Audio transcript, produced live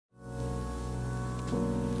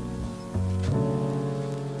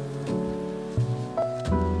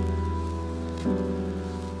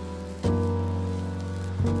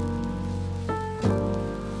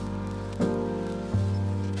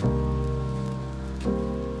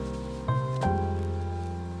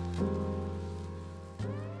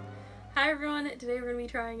Today we're going to be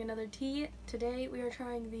trying another tea. Today we are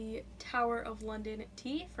trying the Tower of London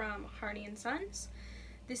tea from Harney Sons.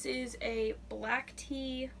 This is a black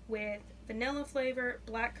tea with vanilla flavor,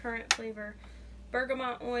 black currant flavor,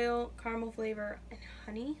 bergamot oil, caramel flavor, and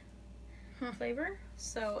honey flavor.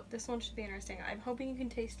 So this one should be interesting. I'm hoping you can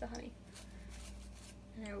taste the honey.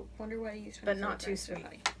 And I wonder why I used honey. But not too sweet.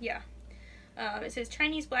 Honey. Yeah. It says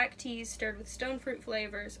Chinese black teas stirred with stone fruit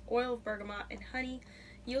flavors, oil of bergamot, and honey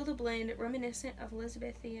yield a blend reminiscent of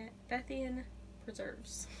Elizabethan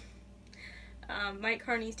preserves. Mike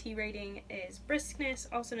Harney's tea rating is briskness,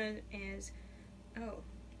 also known as I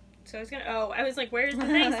was like, where's the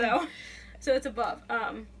thing though? So it's above.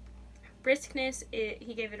 Briskness,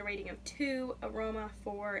 he gave it a rating of 2, aroma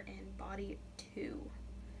 4, and body 2.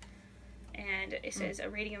 And it says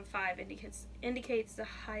a rating of 5 indicates the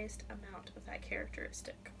highest amount of that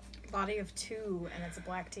characteristic. Body of 2, and it's a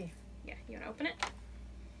black tea. Yeah, you want to open it?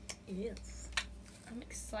 Yes. I'm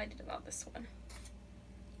excited about this one.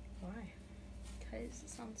 Why? Because it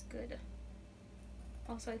sounds good.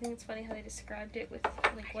 Also, I think it's funny how they described it with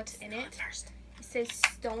like what's in it. First. It says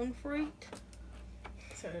stone fruit.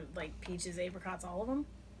 So like peaches, apricots, all of them?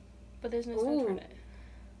 But there's no stone fruit in it.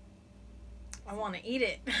 I want to eat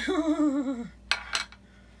it.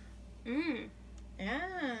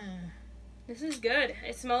 Yeah. This is good.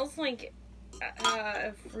 It smells like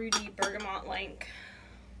a fruity bergamot like.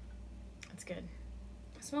 That's good.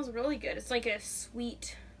 It smells really good. It's like a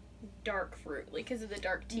sweet, dark fruit, like because of the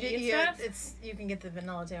dark tea and stuff. You can get the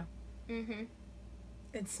vanilla too. Mhm.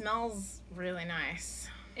 It smells really nice.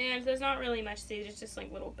 And there's not really much tea. It's just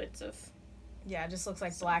like little bits of. Yeah, it just looks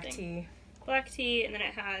like black tea. Black tea, and then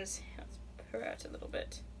it has. Let's pour out a little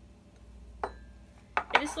bit.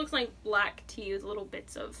 It just looks like black tea with little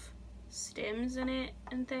bits of stems in it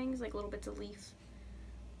and things, like little bits of leaf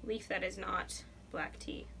that is not black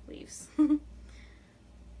tea leaves. Not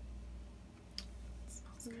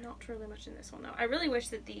really much in this one though. I really wish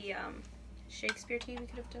that the Shakespeare tea we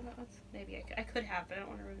could have done that with. Maybe I could have, but I don't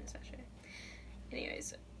want to ruin this sachet.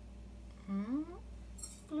 Anyways.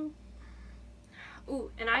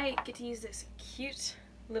 Ooh, and I get to use this cute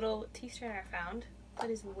little tea strainer I found that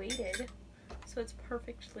is weighted, so it's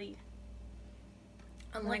perfectly.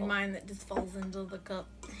 Unlike mine that just falls into the cup.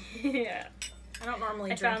 Yeah. I don't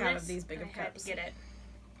normally drink out of these big of cups. I had to get it.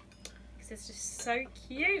 Because it's just so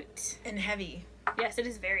cute. And heavy. Yes, it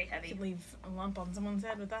is very heavy. You could leave a lump on someone's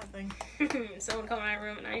head with that thing. Someone come in my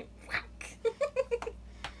room at night. Whack.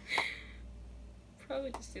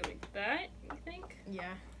 Probably just do like that, you think?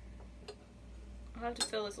 Yeah. I'll have to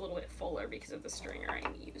fill this a little bit fuller because of the strainer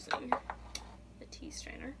I'm using. The tea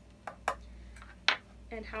strainer.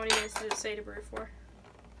 And how many minutes did it say to brew for?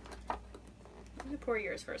 I'm gonna pour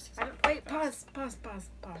yours first. Wait, pause. Pause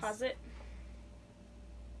it.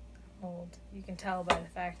 Hold. You can tell by the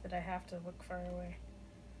fact that I have to look far away.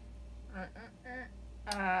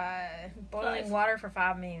 Boiling water for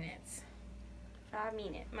 5 minutes. 5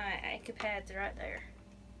 minutes. My iPad's right there.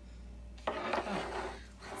 Oh.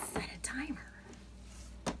 Let's set a timer.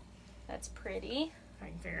 That's pretty. I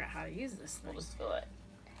can figure out how to use this thing. We'll just fill it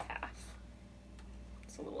half.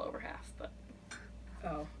 It's a little over half, but.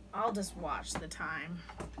 Oh, I'll just watch the time.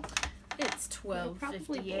 It's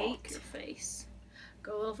 12:58. Your face.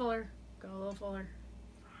 Go a little fuller. Go a little fuller.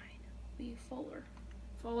 Fine. Be fuller.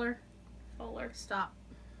 Fuller. Fuller. Stop.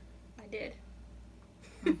 I did.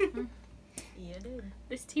 Mm-hmm. Yeah, I did.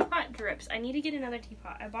 This teapot drips. I need to get another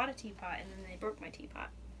teapot. I bought a teapot and then they broke my teapot.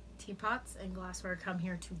 Teapots and glassware come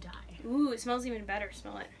here to die. Ooh, it smells even better.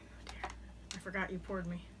 Smell it. Oh, dear. I forgot you poured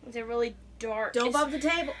me. It's a really dark. Don't bump the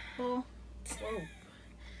table. Oh. Whoa.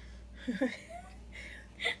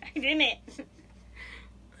 I didn't.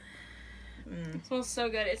 It smells so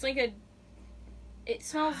good. It's like it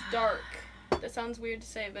smells dark. That sounds weird to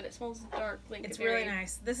say, but it smells dark. Like it's really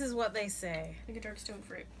nice. This is what they say. Like a dark stone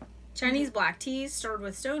fruit. Chinese black teas stirred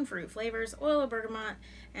with stone fruit flavors, oil of bergamot,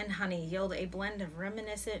 and honey yield a blend of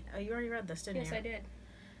reminiscent. Oh, you already read this, didn't you? Yes, I did.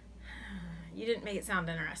 You didn't make it sound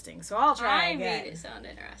interesting, so I'll try again. I made it sound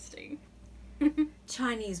interesting.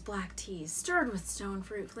 Chinese black teas stirred with stone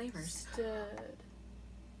fruit flavors,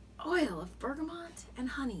 oil of bergamot, and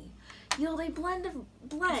honey yield a blend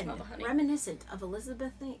reminiscent of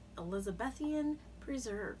Elizabethan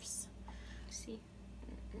preserves. See.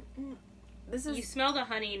 You smell the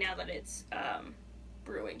honey now that it's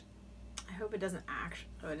brewing. I hope it doesn't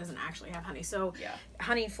actually have honey. So yeah.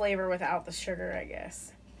 Honey flavor without the sugar, I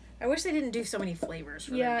guess. I wish they didn't do so many flavors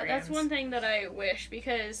for their brands. That's one thing that I wish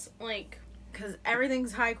because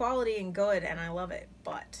everything's high quality and good and I love it,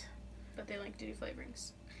 but they like to do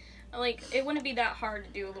flavorings. Like, it wouldn't be that hard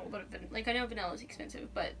to do a little bit of, like, I know vanilla's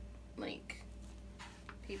expensive, but, like,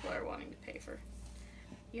 people are wanting to pay for.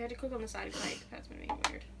 You had to click on the side because that's been being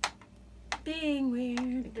weird. Being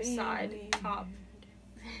weird. The side, top.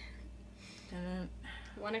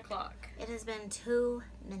 1 o'clock. It has been 2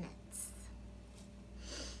 minutes.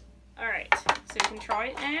 Alright, so you can try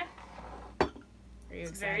it now. Are you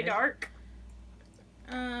It's excited? very dark.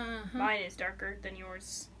 Uh-huh. Mine is darker than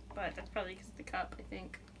yours, but that's probably because of the cup, I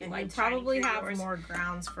think. And you Light's shining probably through have yours. more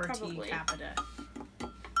grounds for Probably. tea capita.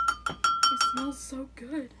 It smells so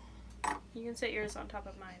good. You can set yours on top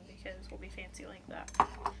of mine because we'll be fancy like that.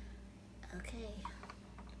 Okay.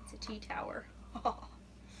 It's a tea tower.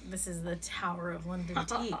 This is the Tower of London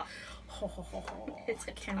tea. It's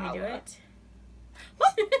a Can tower. we do it?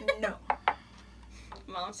 No.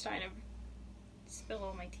 Mom's trying to spill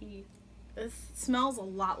all my tea. This smells a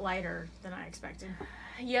lot lighter than I expected.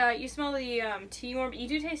 Yeah, you smell the tea more, but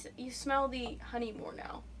you smell the honey more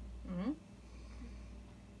now. Mm-hmm.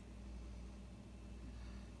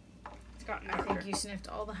 It's gotten I darker. think you sniffed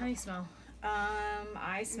all the honey smell.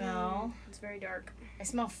 I smell... It's very dark. I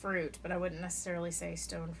smell fruit, but I wouldn't necessarily say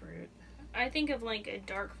stone fruit. I think of like a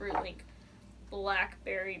dark fruit, like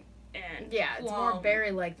blackberry and Yeah, it's more plum.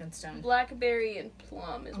 berry-like than stone. Blackberry and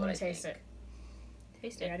plum is I'm what gonna I taste think.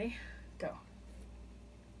 Taste You it. ready? Go.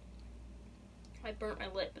 I burnt my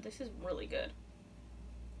lip, but this is really good.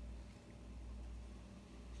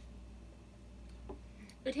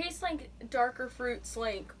 It tastes like darker fruits,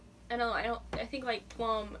 like I think like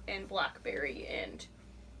plum and blackberry and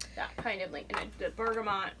that kind of like, and the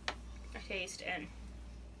bergamot I taste and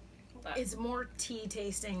all that. It's more tea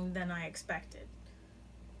tasting than I expected.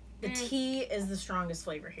 The Mm. tea is the strongest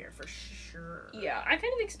flavor here for sure. Yeah, I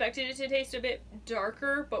kind of expected it to taste a bit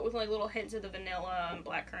darker, but with like little hints of the vanilla and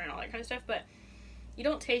blackcurrant and all that kind of stuff, but you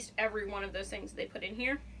don't taste every one of those things they put in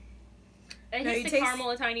here. I No, taste you the taste-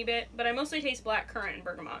 caramel a tiny bit, but I mostly taste blackcurrant and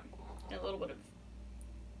bergamot. And a little bit of,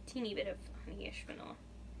 teeny bit of honeyish vanilla.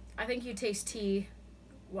 I think you taste tea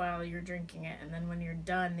while you're drinking it, and then when you're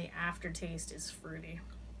done, the aftertaste is fruity.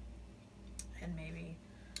 And maybe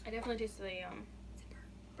I definitely taste the,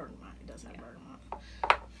 bergamot. It does have Yeah.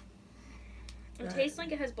 bergamot. it tastes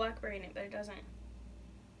like it has blackberry in it, but it doesn't.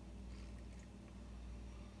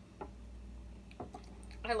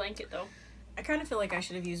 I like it though. I kind of feel like I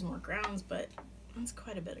should have used more grounds, but that's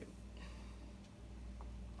quite a bit of...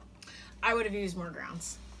 I would have used more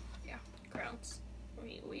grounds. Grounds.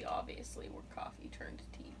 We obviously were coffee turned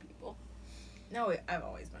tea people. No, I've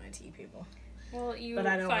always been a tea people. Well, you But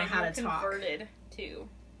I don't know find how you're to talk. converted to.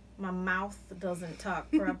 My mouth doesn't talk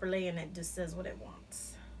properly, and it just says what it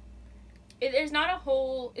wants. It's not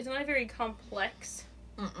a very complex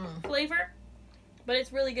Mm-mm. flavor, but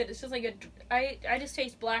it's really good. It's just like I just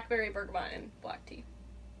taste blackberry, bergamot, and black tea.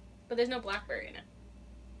 But there's no blackberry in it.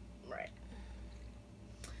 Right.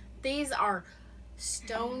 These are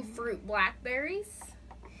stone fruit blackberries.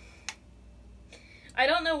 I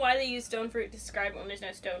don't know why they use stone fruit to describe it when there's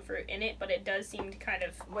no stone fruit in it, but it does seem to kind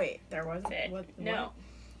of Wait, there was fit. what? No.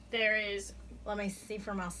 There is Let me see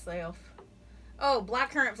for myself. Oh,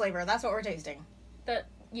 blackcurrant flavor. That's what we're tasting. the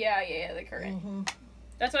the currant. Mm-hmm.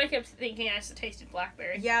 That's what I kept thinking. I just tasted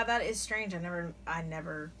blackberry. Yeah, that is strange.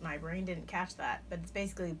 My brain didn't catch that. But it's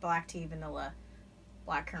basically black tea, vanilla,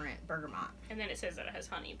 blackcurrant, bergamot, And then it says that it has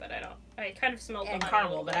honey, but I kind of smelled and the honey a caramel.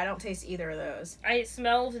 little But bit. I don't taste either of those. I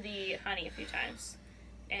smelled the honey a few times.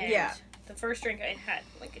 And Yeah. the first drink I had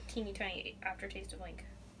like a teeny tiny aftertaste of like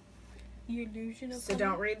the illusion of So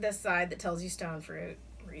don't read this side that tells you stone fruit.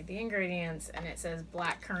 Read the ingredients, and it says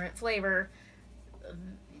blackcurrant flavor.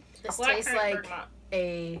 This tastes like bergamot.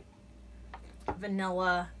 a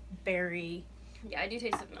vanilla berry, Yeah, I do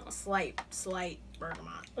taste the vanilla. slight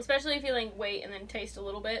bergamot. Especially if you like wait and then taste a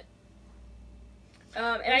little bit.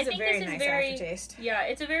 And It I is a think very this is nice very aftertaste. yeah,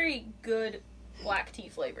 it's a very good black tea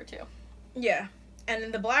flavor too. Yeah, and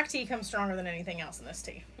then the black tea comes stronger than anything else in this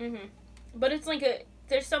tea. Mhm. But it's like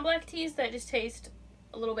there's some black teas that just taste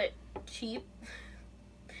a little bit cheap,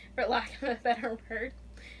 for lack of a better word.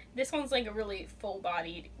 This one's like a really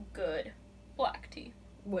full-bodied, good black tea.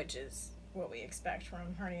 Which is what we expect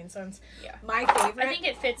from Harney Sons. Yeah. My favorite. I think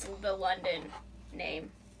it fits the London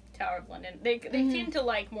name, Tower of London. They seem to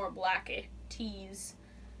like more black teas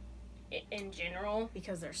in general,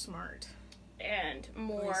 because they're smart. and At least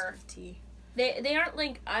more. with tea. They aren't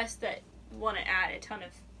like us that want to add a ton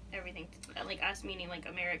of everything. Like us, meaning like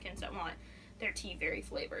Americans that want their tea very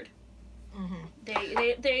flavored. Mm-hmm.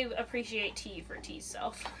 They appreciate tea for tea's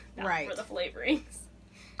self, not Right. for the flavorings.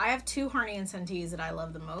 I have 2 Harney and Son teas that I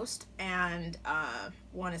love the most, and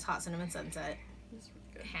one is Hot Cinnamon Sunset. That's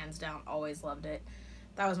really good. Hands down, always loved it.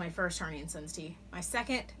 That was my first Harney and Sons tea. My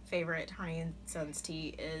second favorite Harney and Sons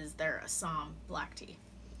tea is their Assam black tea.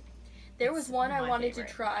 There was one I wanted to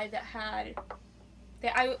try that had...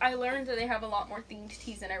 I learned that they have a lot more themed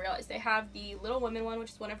teas than I realized. They have the Little Women one,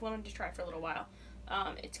 which is one I've wanted to try for a little while.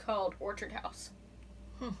 It's called Orchard House.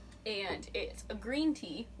 And it's a green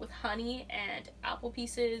tea with honey and apple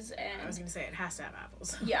pieces and... I was going to say, it has to have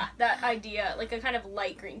apples. Yeah, that idea. Like a kind of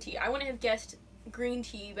light green tea. I wouldn't have guessed green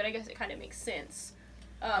tea, but I guess it kind of makes sense.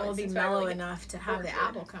 It'll be mellow enough to have the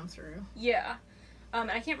apple come through. Yeah.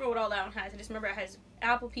 And I can't remember what all that one has. I just remember it has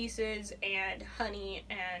apple pieces and honey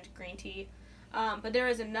and green tea. But there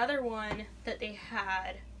was another one that they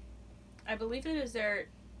had. I believe it is their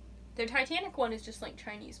Titanic one is just like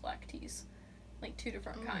Chinese black teas, like 2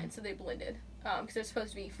 different kinds. So they blended because they're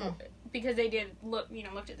supposed to be because they did looked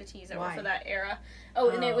at the teas that were for that era. Oh,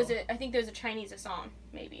 and it was I think there was a Chinese Assam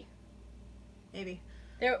maybe. No,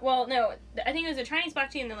 I think it was a Chinese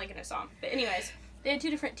black tea and then like an Assam. But anyways, they had 2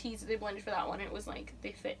 different teas that they blended for that one. And it was like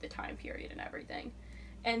they fit the time period and everything.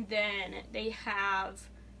 And then they have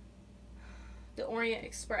the Orient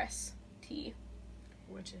Express tea,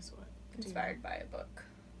 which is what inspired by a book.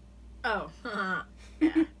 Oh, yeah,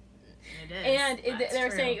 it is. And they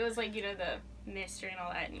were saying it was like the mystery and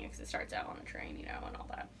all that, and because it starts out on a train, and all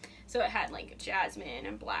that. So it had like jasmine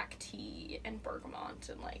and black tea and bergamot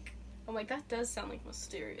and like I'm like that does sound like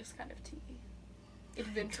mysterious kind of tea,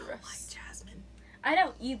 adventurous. I don't like jasmine. I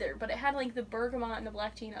don't either, but it had like the bergamot and the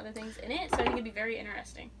black tea and other things in it, so I think it'd be very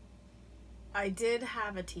interesting. I did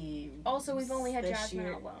have a tea. Also, we've only had jasmine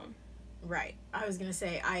alone. Right. I was going to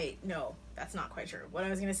say, no, that's not quite true. What I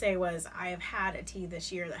was going to say was, I have had a tea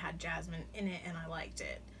this year that had jasmine in it, and I liked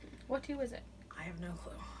it. What tea was it? I have no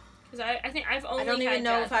clue. Because I think I've only I don't even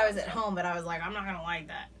know if I was at home, but I was like, I'm not going to like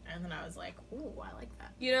that. And then I was like, ooh, I like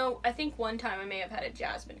that. I think one time I may have had a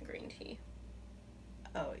jasmine green tea.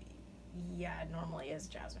 Oh, yeah, it normally is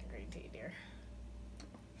jasmine green tea, dear.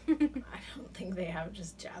 I don't think they have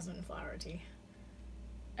just jasmine flower tea.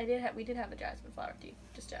 We did have a jasmine flower tea.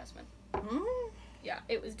 Just jasmine. Yeah,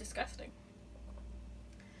 it was disgusting.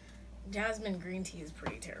 Jasmine green tea is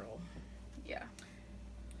pretty terrible. Yeah.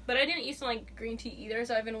 But I didn't used to like green tea either,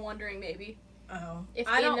 so I've been wondering maybe. Oh. If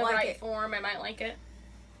in the right form, I might like it.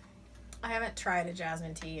 I haven't tried a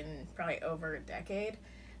jasmine tea in probably over a decade.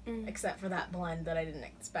 Except for that blend that I didn't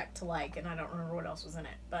expect to like, and I don't remember what else was in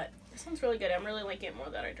it. But it sounds really good. I'm really liking it more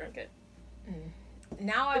that I drink it.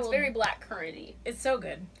 Now it's very blackcurrant-y. It's so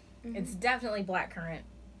good. It's definitely blackcurrant.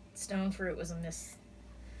 Stone fruit was a miss.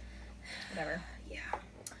 Whatever. Yeah.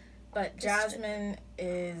 But jasmine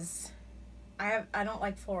is. I don't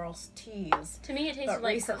like floral teas. To me, it tastes but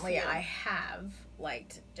like recently perfume. I have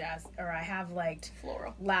liked I have liked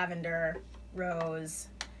floral, lavender, rose.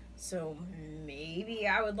 So maybe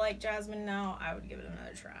I would like jasmine now. I would give it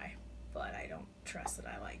another try. But I don't trust that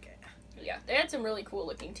I like it. Yeah, they had some really cool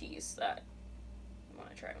looking teas that I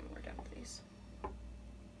want to try when we're done with these.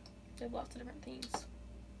 They have lots of different themes.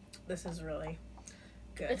 This is really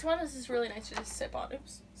good. It's one that's just really nice to just sip on.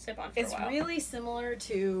 For a while. It's really similar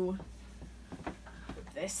to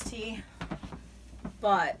this tea.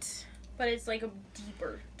 But it's like a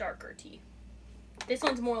deeper, darker tea. This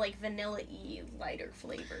one's more like vanilla-y, lighter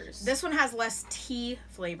flavors. This one has less tea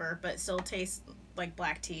flavor, but still tastes like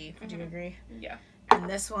black tea. Would you agree? Yeah. And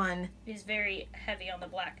this one is very heavy on the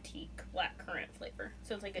black currant flavor.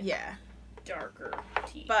 So it's like a darker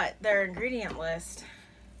tea. But their ingredient list,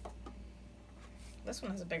 this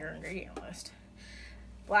one has a bigger ingredient list.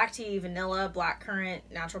 Black tea, vanilla, black currant,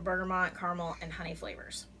 natural bergamot, caramel, and honey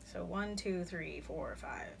flavors. So 1, 2, 3, 4,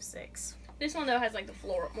 5, 6. This one, though, has like the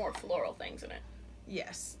more floral things in it.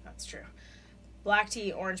 Yes, that's true. Black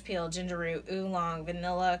tea, orange peel, ginger root, oolong,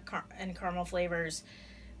 vanilla, and caramel flavors.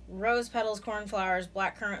 Rose petals, cornflowers,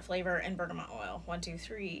 black currant flavor, and bergamot oil. 1, 2,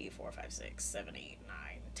 3, 4, 5, 6, 7, 8, 9,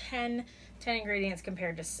 10. 10 ingredients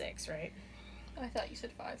compared to 6, right? I thought you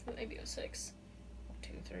said 5, but maybe it was 6. 2,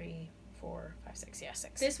 3, 4, 5, 6. Yeah,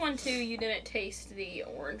 6. This one, too, you didn't taste the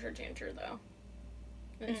orange or ginger, though.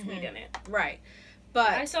 And sweet in it. Right.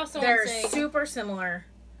 But I saw someone they're say, super similar.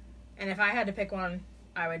 And if I had to pick one,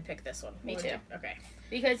 I would pick this one. Me too. Okay.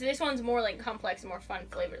 Because this one's more like complex and more fun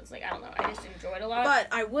flavors. Like, I don't know. I just enjoy it a lot. But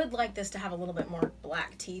I would like this to have a little bit more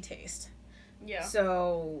black tea taste. Yeah.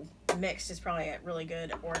 So mixed is probably really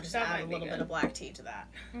good, or just add a little bit of black tea to that.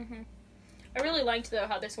 I really liked, though,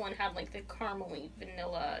 how this one had like the caramely,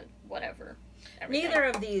 vanilla, whatever. Everything. Neither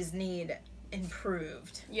of these need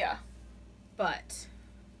improved. Yeah. But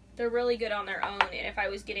they're really good on their own, and if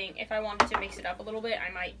I wanted to mix it up a little bit,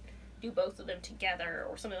 I might do both of them together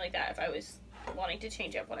or something like that if I was wanting to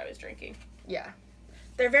change up what I was drinking. Yeah.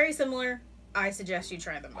 They're very similar. I suggest you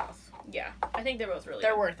try them both. Yeah. I think they're both really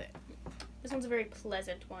They're good. worth it. This one's a very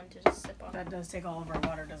pleasant one to just sip on. That does take all of our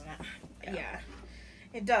water, doesn't it? Yeah.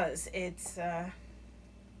 It does. It's And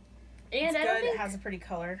it's I good. don't think, It has a pretty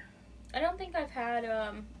color. I don't think I've had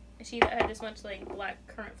a tea that had this much like black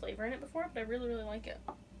currant flavor in it before, but I really, really like it.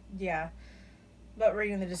 Yeah. But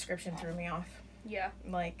reading the description threw me off. Yeah.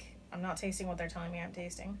 Like, I'm not tasting what they're telling me I'm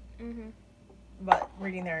tasting. Mm-hmm. But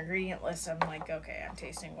reading their ingredient list, I'm like, okay, I'm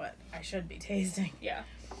tasting what I should be tasting. Yeah.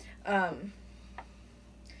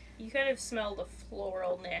 You kind of smell the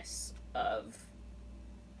floralness of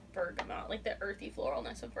bergamot, like the earthy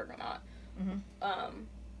floralness of bergamot. Mm-hmm.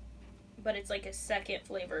 But it's like a second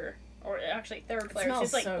flavor, or actually third flavor. Smells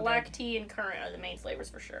It's like so black good. tea and currant are the main flavors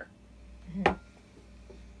for sure. Mm-hmm.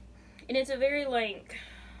 And it's a very like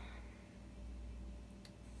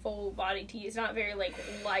full body tea. It's not very like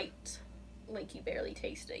light, like you barely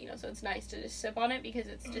taste it, you know. So it's nice to just sip on it because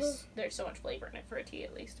it's just there's so much flavor in it for a tea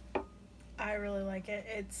at least. I really like it.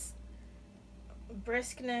 It's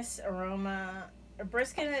briskness, aroma,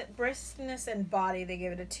 briskness and body. They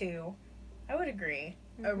give it a 2. I would agree.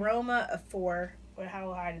 Mm-hmm. Aroma a 4.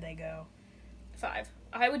 How high do they go? 5.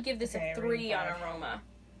 I would give this Okay, a 3 on 5. aroma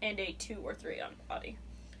and a 2 or 3 on body.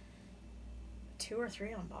 2 or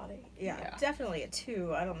 3 on body. Yeah, Yeah. definitely a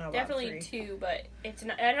 2 I don't know about Definitely 3. 2, but it's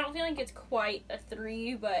not. I don't feel like it's quite a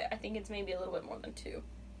 3, but I think it's maybe a little bit more than 2.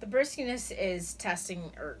 The briskiness is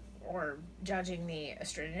testing or judging the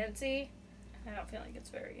astringency. I don't feel like it's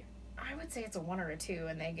very. I would say it's a 1 or a 2,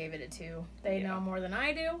 and they gave it a 2. They Yeah. know more than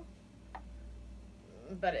I do,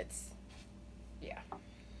 but it's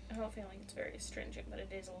I don't feel like it's very astringent, but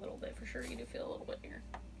it is a little bit for sure. You do feel a little bit in your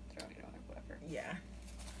throat, you know, or whatever. yeah,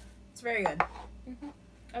 it's very good. Mm-hmm.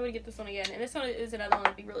 I would get this one again, and this one is another one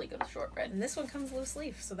that'd be really good with shortbread. And this one comes loose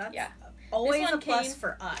leaf, so that's Yeah. always This a one plus came-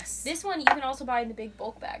 for us. This one you can also buy in the big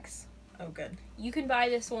bulk bags. Oh, good. You can buy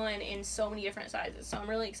this one in so many different sizes, so I'm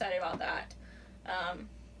really excited about that.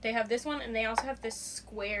 They have this one, and they also have this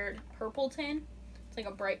squared purple tin. It's like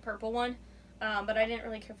a bright purple one, but I didn't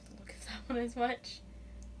really care for the look of that one as much.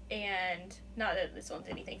 And not that this one's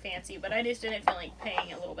anything fancy, but I just didn't feel like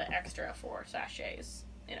paying a little bit extra for sachets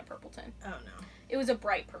in a purple tin. Oh no, It was a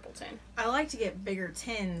bright purple tin. I like to get bigger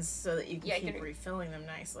tins so that you can Yeah, keep you refilling them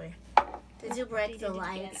nicely. Did you break the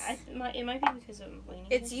lights? It might be because I'm leaning.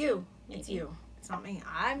 It's you. Maybe. It's you. It's not me.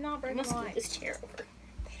 I'm not I breaking must the move lights. this chair over.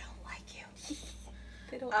 They don't like you.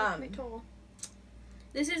 They don't like me at all.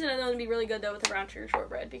 This is another one to be really good though with the brown sugar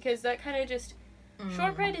shortbread because that kind of just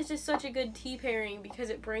shortbread is just such a good tea pairing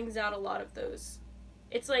because it brings out a lot of those.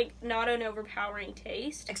 It's like not an overpowering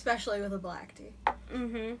taste. Especially with a black tea.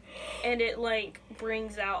 Mm-hmm. And it like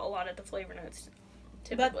brings out a lot of the flavor notes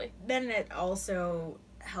typically. But then it also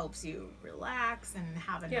helps you relax and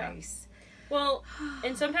have a nice. Well,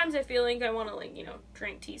 and sometimes I feel like I want to like, you know,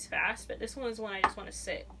 drink teas fast, but this one is one I just want to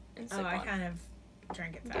sit and sip on. I kind of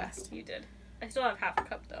drank it fast. Yeah, you did. I still have half a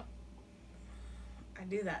cup though. I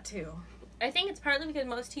do that too. I think it's partly because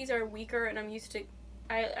most teas are weaker and I'm used to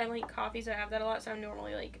I like coffees, I have that a lot, so I'm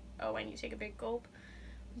normally like, oh, I need to take a big gulp.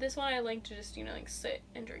 This one I like to just, you know, like sit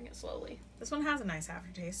and drink it slowly. This one has a nice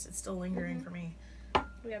aftertaste. It's still lingering for me.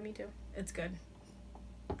 Yeah, me too. It's good.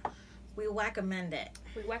 We recommend it.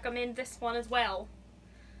 We recommend this one as well.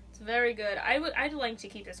 It's very good. I'd like to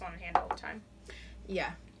keep this one in hand all the time.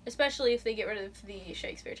 Yeah. Especially if they get rid of the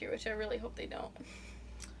Shakespeare tea, which I really hope they don't.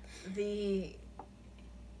 The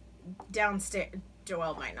downstairs,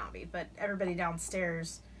 Joelle might not be, but everybody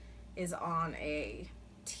downstairs is on a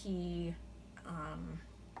tea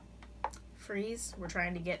freeze. We're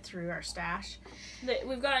trying to get through our stash.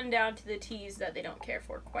 We've gotten down to the teas that they don't care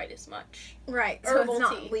for quite as much. Right. So Herbal it's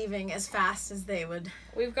not tea. leaving as fast as they would.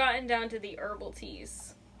 We've gotten down to the herbal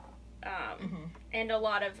teas. And a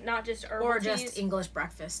lot of, not just herbal Or teas. just English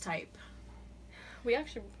breakfast type. We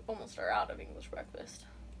actually almost are out of English breakfast.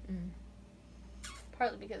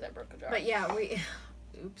 Partly because I broke a jar. But yeah,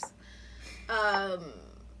 oops.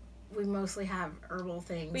 We mostly have herbal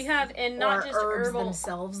things. We have, and not or just herbs herbal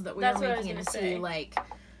themselves that we That's are what I was making into gonna tea. say. Like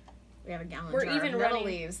we have a gallon We're jar even of nettle running-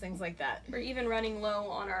 leaves, things like that. We're even running low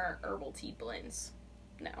on our herbal tea blends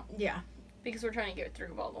now. Yeah. Because we're trying to get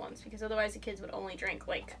through all the ones. Because otherwise the kids would only drink,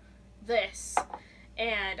 like, this.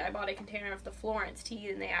 And I bought a container of the Florence tea,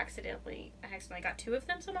 and I accidentally got 2 of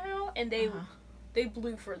them somehow. And they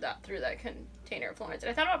blew through that container of Florence. And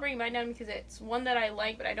I thought about bringing mine down because it's one that I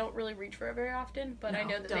like, but I don't really reach for it very often. But I No,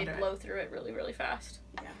 know that don't they do it. blow through it really, really fast.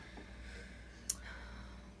 Yeah.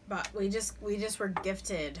 But we just were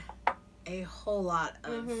gifted a whole lot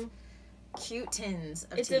of cute tins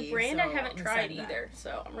of It's tea. a brand I so haven't I'm tried excited that- either,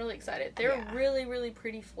 so I'm really excited. They're Yeah. really, really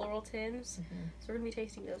pretty floral tins. So we're going to be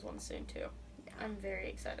tasting those ones soon, too. Yeah. I'm very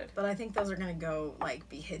excited. But I think those are going to go, like,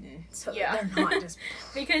 be hidden so Yeah. that they're not just...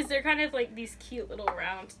 Because they're kind of like these cute little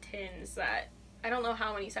round tins that I don't know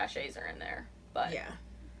how many sachets are in there, but... Yeah.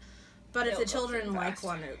 But if they'll the go children through like fast.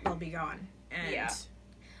 one, they'll be gone. And Yeah.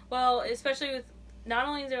 Well, especially with... Not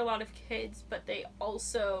only is there a lot of kids, but they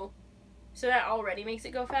also... So that already makes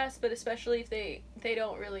it go fast, but especially if they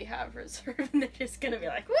don't really have reserve, and they're just going to be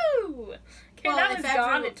like, woo! Okay, Well, that if was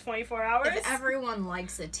gone in 24 hours. If everyone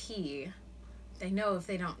likes a tea, they know if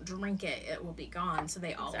they don't drink it, it will be gone, so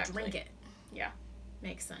they all Exactly. drink it. Yeah.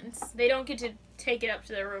 Makes sense. They don't get to take it up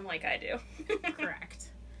to their room like I do.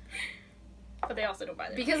 Correct. But they also don't buy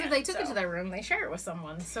their Because own if they yet, took it to their room, they share it with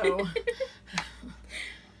someone, so...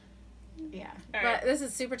 Yeah. All But right. this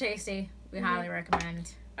is super tasty. We highly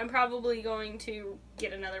recommend. I'm probably going to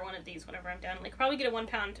get another one of these whenever I'm done. Like, probably get a 1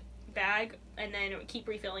 pound bag and then keep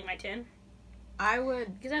refilling my tin. I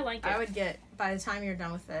would... Because I like it. I would get... By the time you're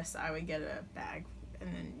done with this, I would get a bag,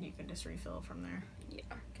 and then you can just refill from there. Yeah,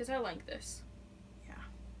 because I like this. Yeah.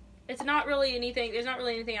 It's not really anything... There's not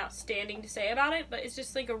really anything outstanding to say about it, but it's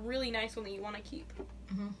just, like, a really nice one that you want to keep.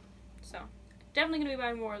 Mm-hmm. So, definitely going to be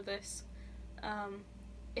buying more of this.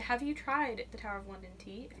 Have you tried the Tower of London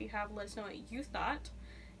tea? If you have, let us know what you thought.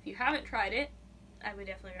 If you haven't tried it, I would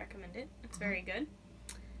definitely recommend it. It's very good.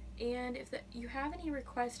 And if you have any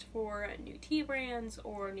requests for new tea brands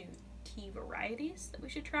or new tea varieties that we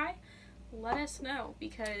should try, let us know,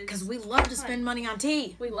 because we love to spend money on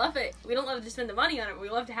tea. we love it. We don't love to spend the money on it, but we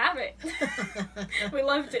love to have it. We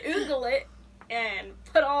love to oogle it and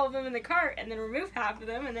put all of them in the cart and then remove half of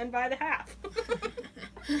them and then buy the half.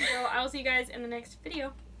 So I'll see you guys in the next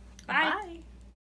video. Bye. Bye.